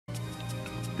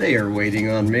They are waiting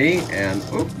on me, and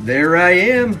oh, there I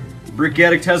am. Brick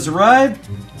Addict has arrived.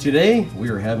 Today, we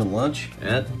are having lunch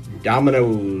at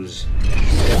Domino's.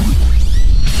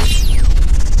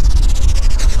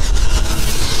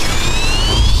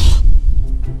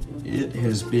 It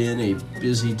has been a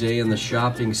busy day in the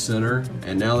shopping center,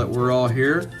 and now that we're all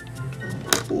here,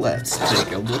 let's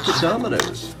take a look at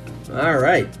Domino's. All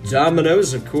right,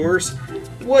 Domino's, of course.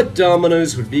 What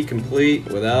Domino's would be complete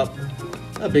without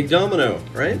a big domino,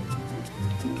 right?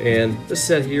 And this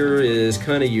set here is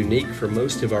kind of unique for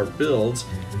most of our builds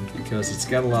because it's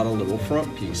got a lot of little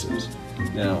front pieces.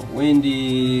 Now,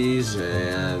 Wendy's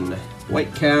and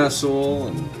White Castle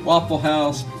and Waffle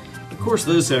House, of course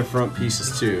those have front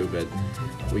pieces too, but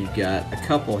we've got a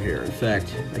couple here. In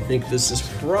fact, I think this is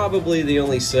probably the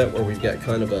only set where we've got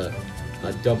kind of a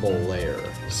double layer.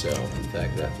 So, in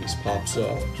fact, that piece pops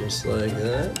off just like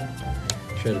that.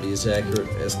 Try to be as accurate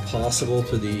as possible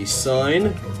to the sign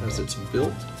as it's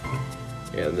built.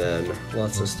 And then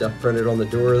lots of stuff printed on the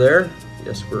door there.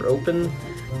 Yes, we're open.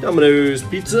 Domino's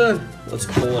Pizza. Let's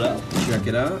pull it out, check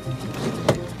it out.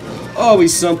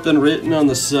 Always something written on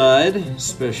the side.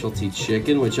 Specialty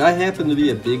chicken, which I happen to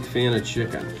be a big fan of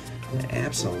chicken. I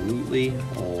absolutely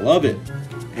love it.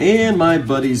 And my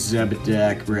buddies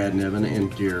Zebediah, Brad Nevin,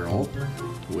 and Daryl,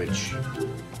 which,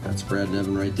 that's Brad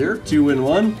Nevin right there, 2 in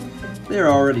 1. They're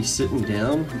already sitting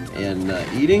down and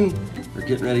eating, or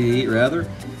getting ready to eat rather.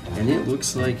 And it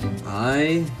looks like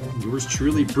yours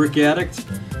truly, Brick Addict,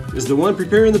 is the one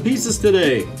preparing the pizzas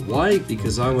today. Why?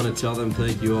 Because I want to tell them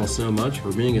thank you all so much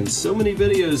for being in so many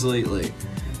videos lately.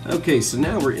 Okay, so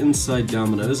now we're inside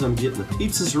Domino's. I'm getting the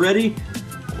pizzas ready.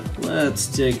 Let's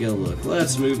take a look.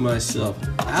 Let's move myself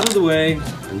out of the way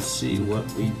and see what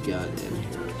we've got in here.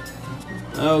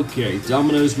 Okay,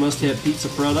 Domino's must have pizza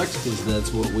products because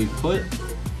that's what we put.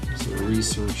 So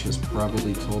research has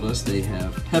probably told us they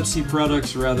have Pepsi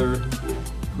products rather.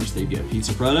 Of course they've got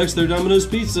pizza products, they're Domino's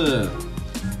Pizza.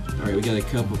 Alright, we got a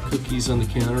couple of cookies on the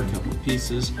counter, a couple of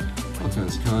pizzas, all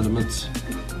kinds of condiments,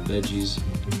 veggies.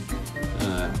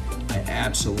 I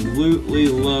absolutely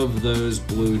love those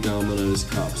blue Domino's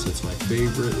cups. That's my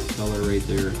favorite color right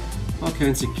there. All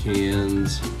kinds of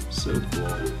cans, so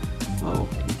cool. Oh,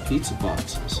 pizza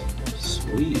boxes.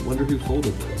 Sweet, wonder who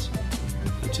folded those.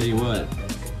 I tell you what,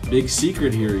 big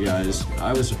secret here, guys.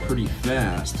 I was a pretty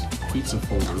fast pizza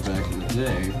folder back in the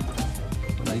day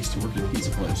when I used to work at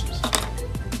pizza places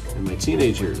in my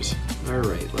teenage years.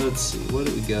 Alright, let's see. What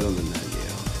do we got on the menu?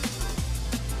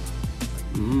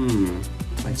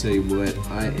 I tell you what,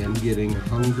 I am getting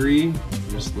hungry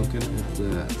just looking at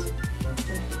that.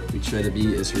 We try to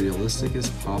be as realistic as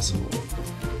possible.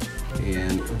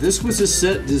 And this was a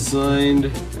set designed, I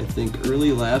think,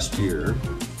 early last year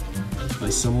by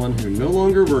someone who no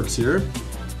longer works here.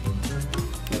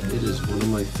 But it is one of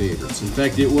my favorites. In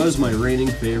fact, it was my reigning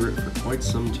favorite for quite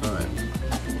some time.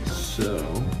 So,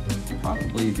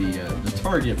 probably the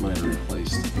Target might have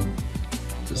replaced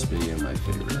this being my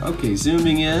favorite. Okay,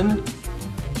 zooming in,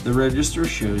 the register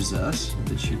shows us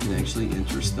that you can actually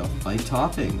enter stuff by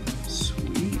topping.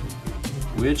 Sweet.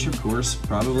 Which, of course,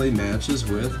 probably matches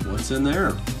with what's in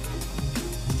there.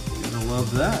 Gotta love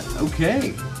that.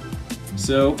 Okay.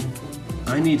 So,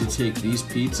 I need to take these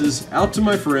pizzas out to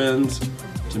my friends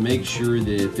to make sure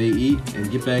that they eat and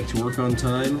get back to work on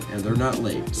time and they're not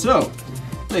late. So,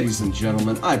 ladies and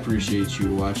gentlemen, I appreciate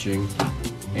you watching.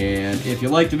 And if you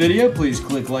liked the video, please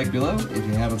click like below. If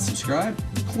you haven't subscribed,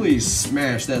 please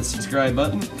smash that subscribe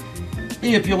button.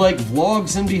 If you like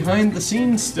vlogs and behind the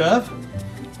scenes stuff,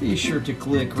 be sure to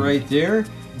click right there.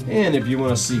 And if you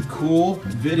want to see cool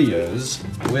videos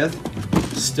with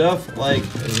stuff like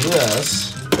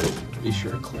this, be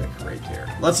sure to click right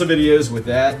there. Lots of videos with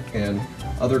that and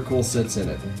other cool sets in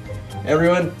it.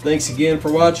 Everyone, thanks again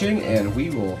for watching, and we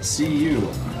will see you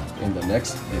in the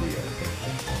next video.